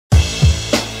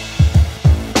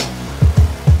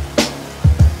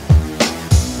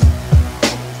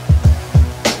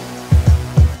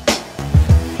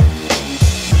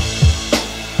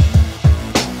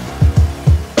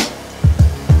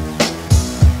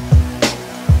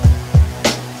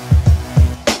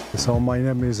So my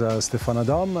name is Stéphane.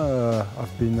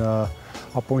 I've been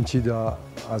appointed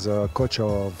as a coach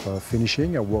of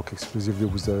finishing. I work exclusively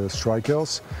with the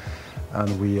strikers,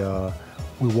 and we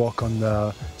work on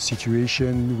the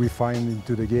situation we find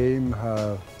into the game,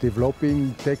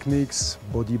 developing techniques,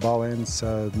 body balance,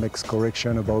 makes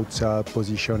correction about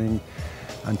positioning,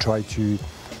 and try to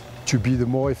be the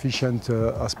more efficient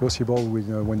as possible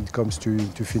when it comes to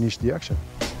finish the action.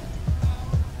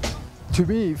 To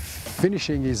me,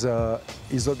 finishing is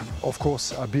of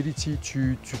course ability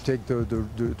to take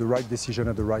the right decision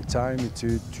at the right time,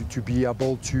 to be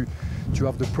able to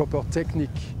have the proper technique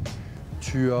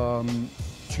to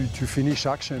finish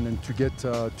action and to get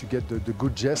the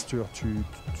good gesture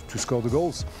to score the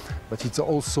goals. But it's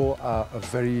also a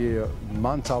very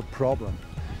mental problem.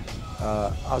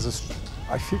 I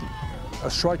feel a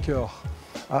striker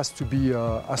has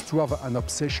to have an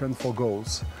obsession for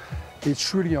goals.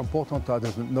 It's really important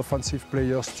as an offensive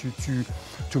player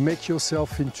to make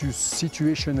yourself into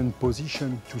situation and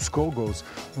position to score goals.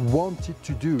 Wanted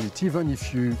to do it, even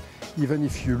if you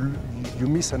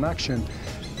miss an action,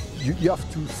 you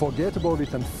have to forget about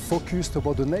it and focus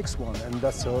about the next one, and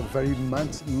that's a very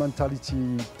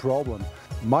mentality problem.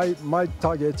 My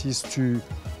target is to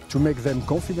make them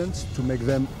confident, to make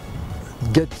them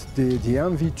get the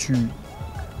envy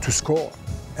to score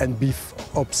and be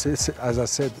obsessed, as I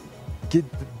said.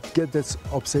 Get that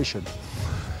obsession.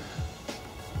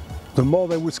 The more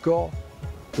they will score,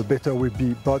 the better will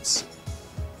be, but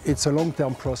it's a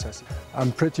long-term process.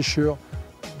 I'm pretty sure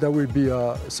there will be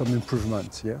some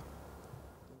improvement, yeah.